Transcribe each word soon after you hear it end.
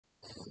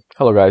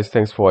Hello guys,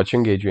 thanks for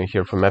watching. Adrian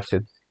here from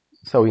AppSeed.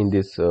 So in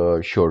this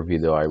short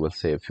video I will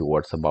say a few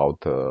words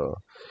about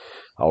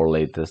our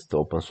latest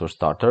open source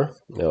starter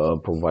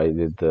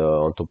provided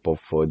on top of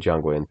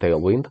Django and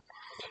Tailwind.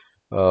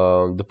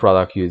 The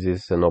product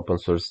uses an open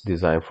source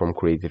design from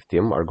creative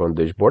team Argon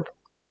dashboard,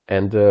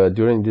 and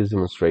during this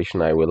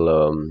demonstration I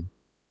will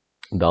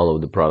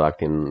download the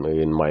product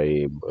in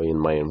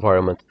my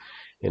environment,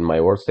 in my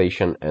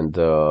workstation, and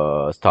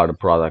start the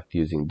product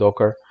using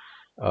Docker.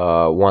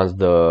 Once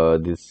the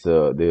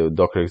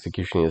Docker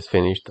execution is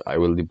finished, I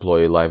will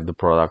deploy live the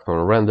product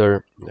on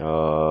render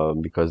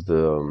because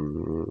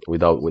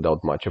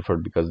without much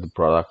effort, because the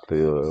product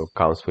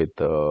comes with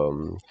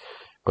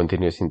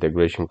continuous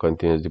integration,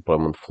 continuous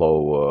deployment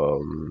flow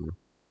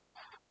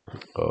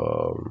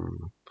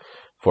um,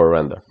 for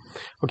render.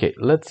 Okay,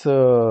 let's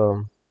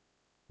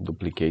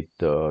duplicate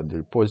the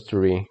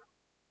repository.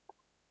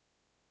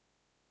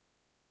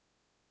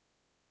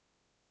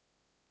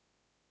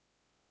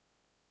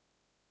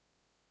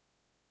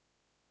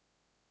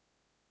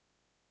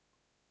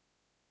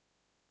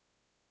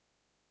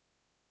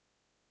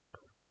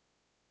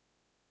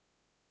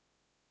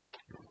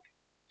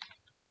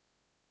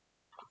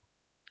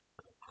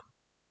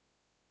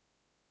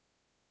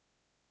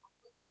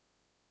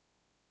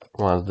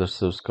 Once the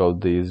source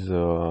code is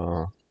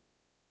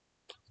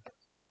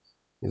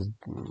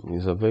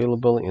is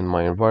available in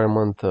my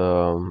environment,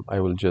 I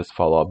will just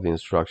follow up the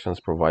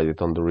instructions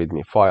provided on the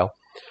README file.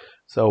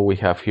 So we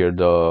have here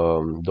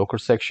the Docker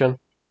section,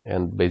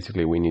 and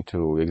basically we need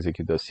to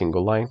execute a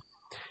single line.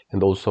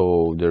 And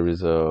also there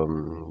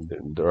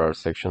are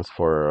sections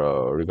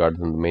for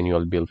regarding the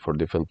manual build for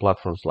different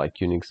platforms like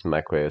Unix,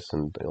 macOS,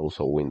 and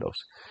also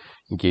Windows.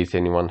 In case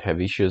anyone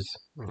have issues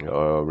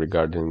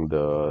regarding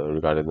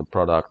the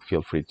product,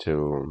 feel free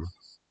to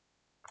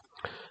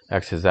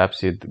access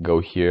AppSeed. Go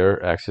here,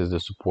 access the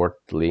support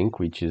link,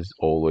 which is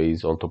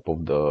always on top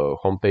of the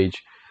homepage,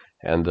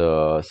 and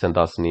send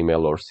us an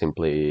email or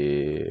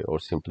simply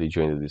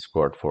join the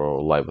Discord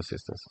for live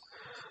assistance.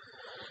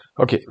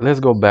 Okay, let's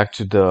go back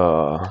to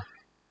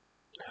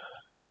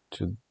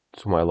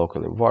my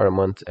local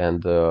environment,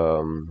 and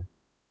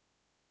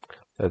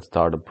let's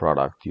start a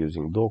product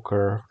using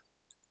Docker.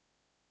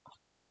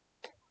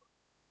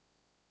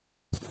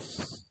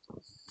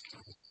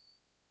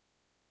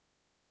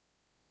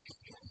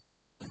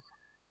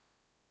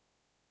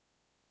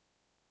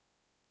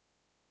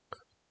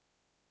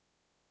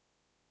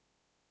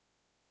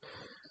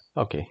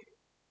 Okay,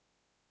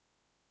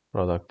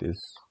 product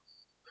is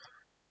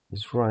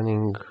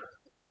running,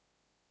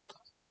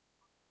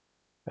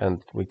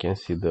 and we can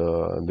see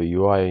the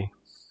UI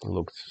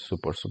looks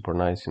super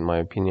nice in my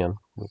opinion.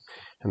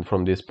 And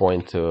from this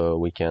point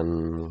we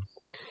can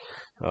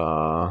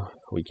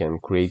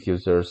create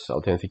users,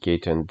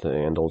 authenticate,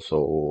 and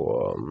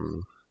also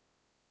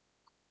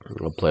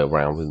play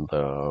around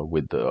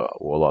with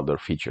all other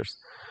features.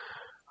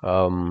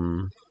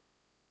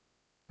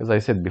 As I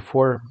said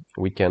before,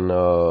 we can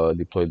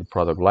deploy the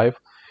product live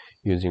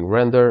using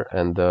render,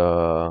 and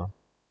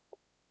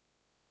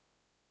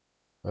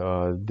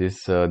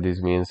this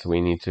means we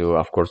need to,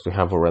 of course, to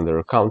have a render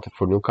account.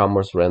 For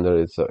newcomers, render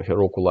is a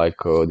Heroku-like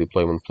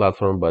deployment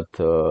platform, but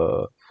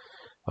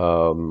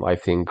I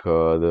think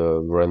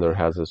the render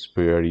has a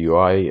superior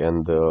UI,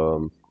 and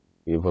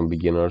even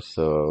beginners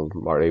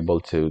are able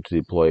to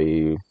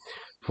deploy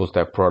full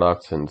stack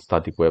products and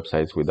static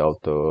websites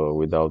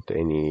without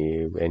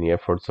any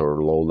efforts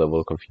or low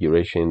level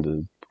configuration in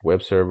the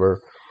web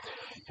server,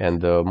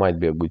 and might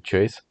be a good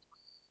choice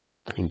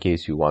in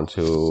case you want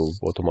to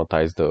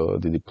automatize the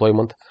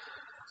deployment.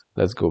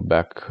 Let's go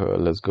back.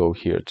 Let's go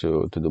here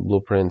to the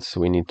blueprints.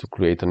 We need to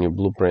create a new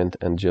blueprint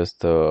and just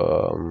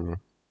provide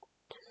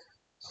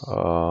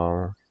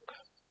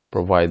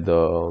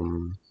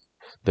the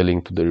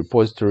link to the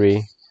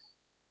repository.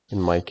 In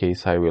my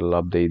case, I will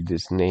update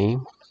this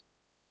name.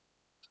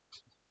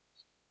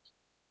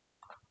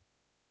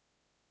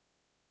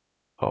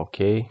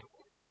 Okay.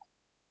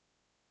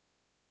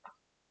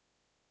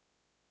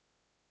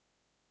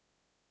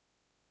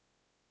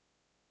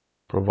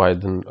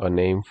 Provide a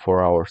name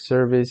for our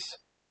service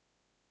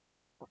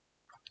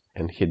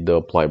and hit the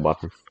apply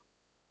button.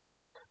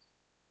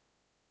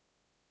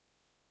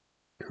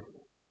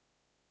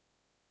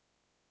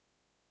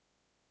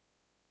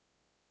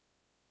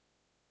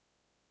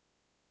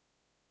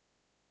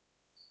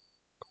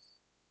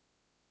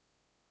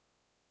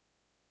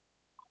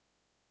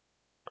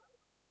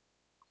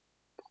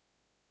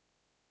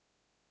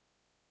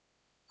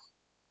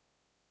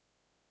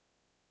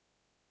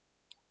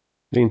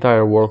 The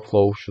entire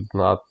workflow should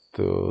not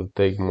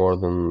take more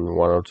than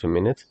 1 or 2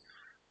 minutes.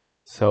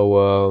 So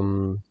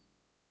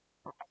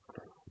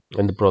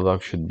and the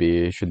product should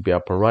be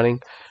up and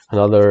running.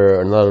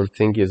 Another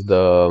thing is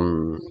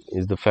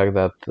the fact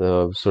that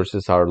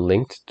sources are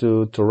linked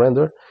to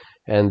render,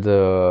 and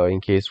in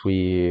case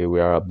we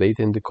are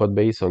updating the code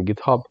base on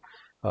GitHub,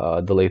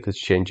 the latest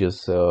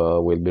changes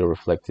will be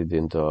reflected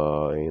in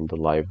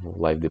the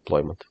live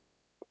deployment.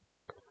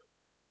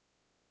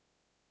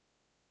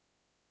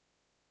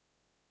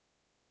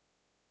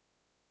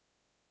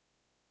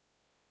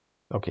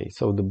 Okay,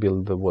 so the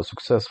build was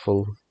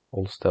successful.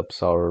 All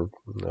steps uh,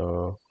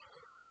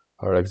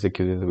 are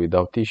executed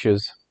without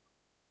issues,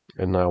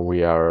 and now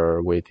we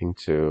are waiting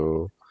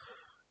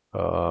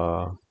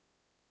uh,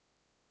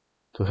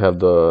 to have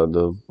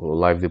the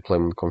live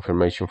deployment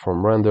confirmation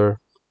from render.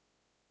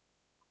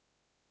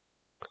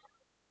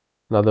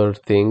 Another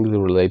thing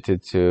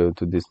related to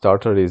this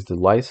starter is the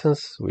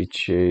license,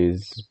 which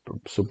is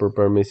super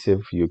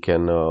permissive. You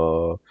can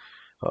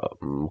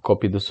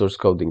copy the source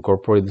code,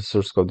 incorporate the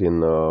source code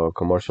in a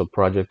commercial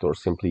project, or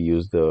simply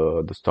use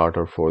the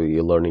starter for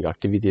your learning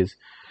activities,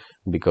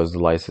 because the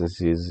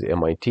license is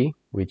MIT,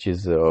 which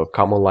is a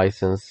common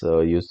license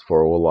used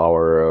for all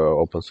our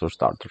open source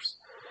starters.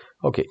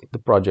 Okay, the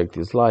project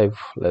is live.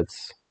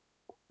 Let's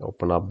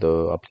open up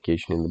the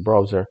application in the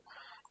browser.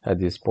 At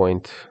this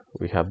point,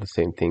 we have the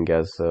same thing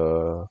as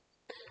the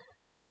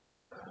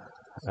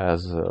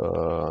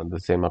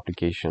same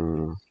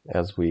application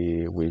as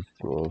we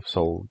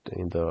saw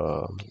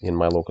in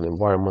my local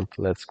environment.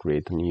 Let's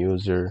create a new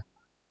user.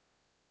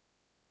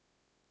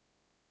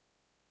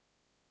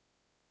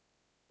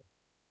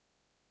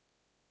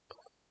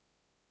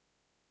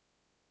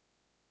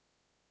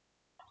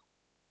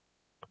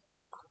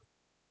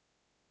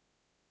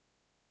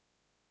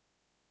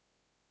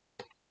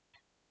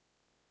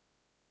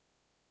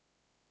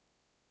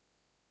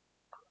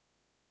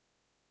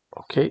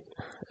 Okay,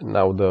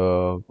 now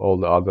all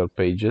the other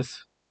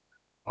pages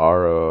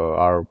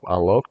are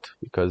unlocked,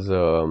 because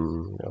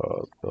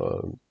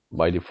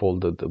by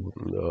default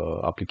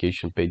the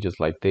application pages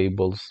like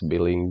tables,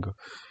 billing,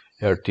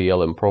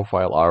 RTL, and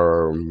profile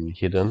are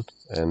hidden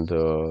and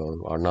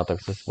are not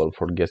accessible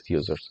for guest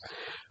users.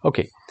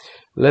 Okay,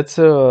 let's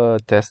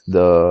test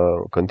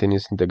the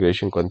continuous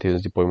integration,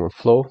 continuous deployment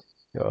flow.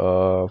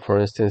 For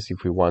instance,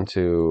 if we want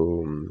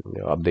to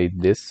update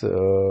this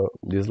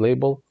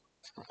label,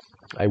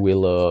 I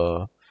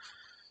will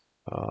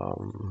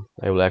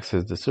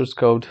access the source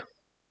code,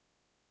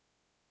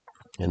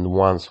 and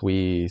once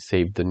we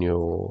save the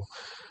new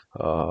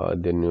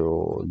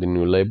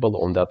label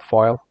on that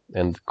file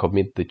and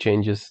commit the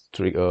changes,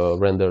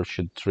 render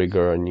should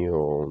trigger a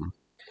new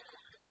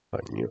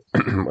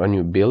a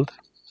new build.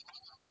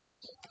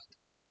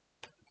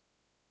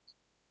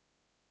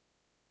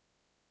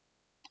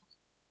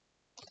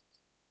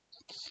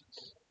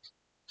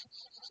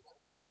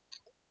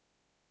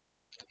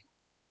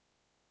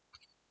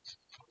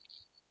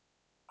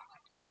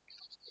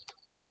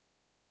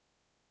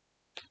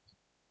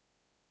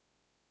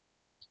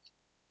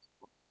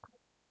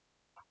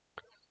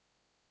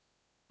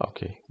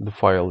 Okay, the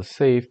file is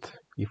saved.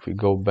 If we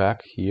go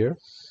back here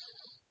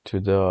to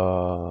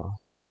to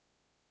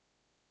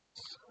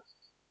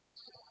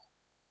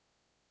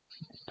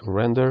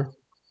render,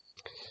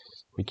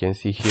 we can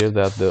see here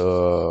that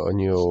a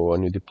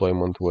new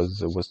deployment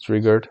was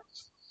triggered,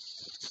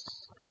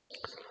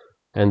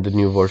 and the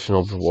new version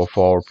of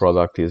our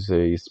product is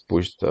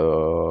pushed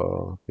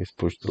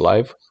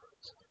live.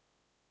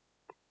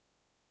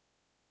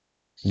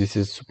 This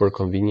is super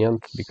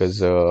convenient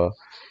because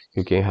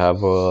you can have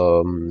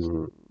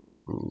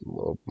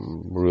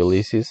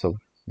releases of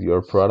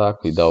your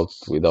product without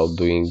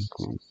doing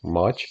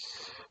much,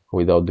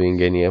 without doing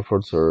any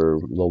efforts or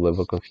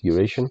low-level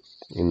configuration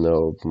in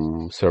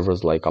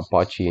servers like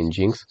Apache and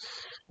Jinx,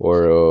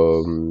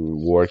 or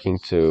working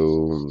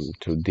to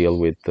deal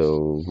with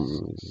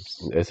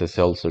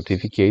SSL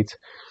certificates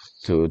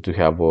to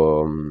have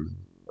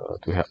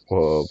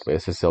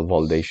SSL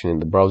validation in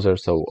the browser.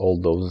 So all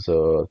those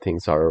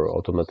things are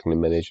automatically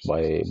managed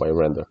by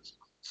render.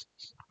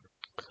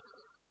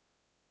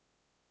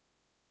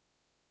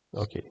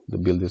 Okay, the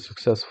build is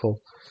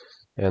successful,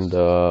 and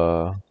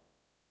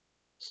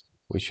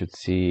we should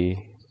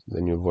see the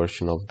new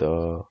version of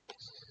the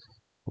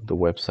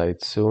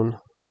website soon,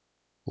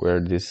 where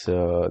this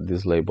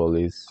label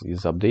is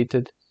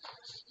updated.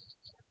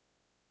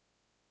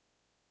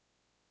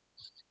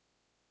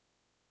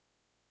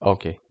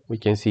 Okay, we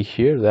can see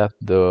here that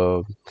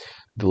the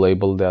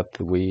label that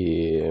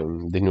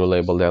the new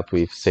label that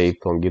we've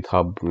saved on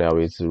GitHub now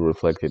is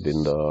reflected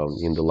in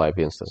the live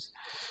instance.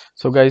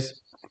 So guys,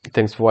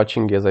 thanks for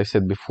watching. As I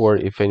said before,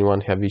 if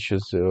anyone have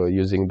issues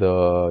using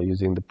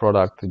the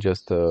product,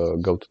 just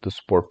go to the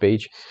support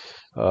page.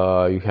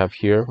 You have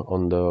here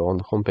on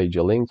the homepage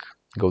a link.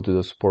 Go to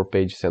the support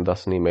page, send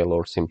us an email,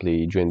 or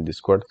simply join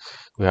Discord.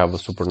 We have a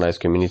super nice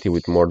community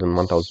with more than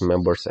 1,000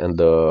 members, and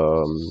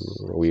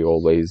we are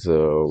always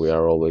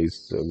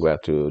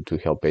glad to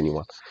help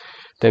anyone.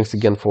 Thanks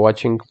again for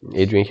watching.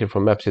 Adrian here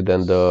from AppSeed,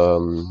 and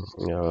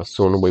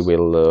soon we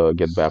will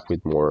get back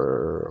with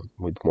more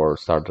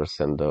starters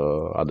and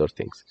other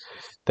things.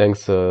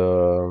 Thanks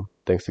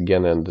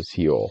again, and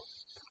see you all.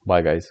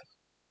 Bye, guys.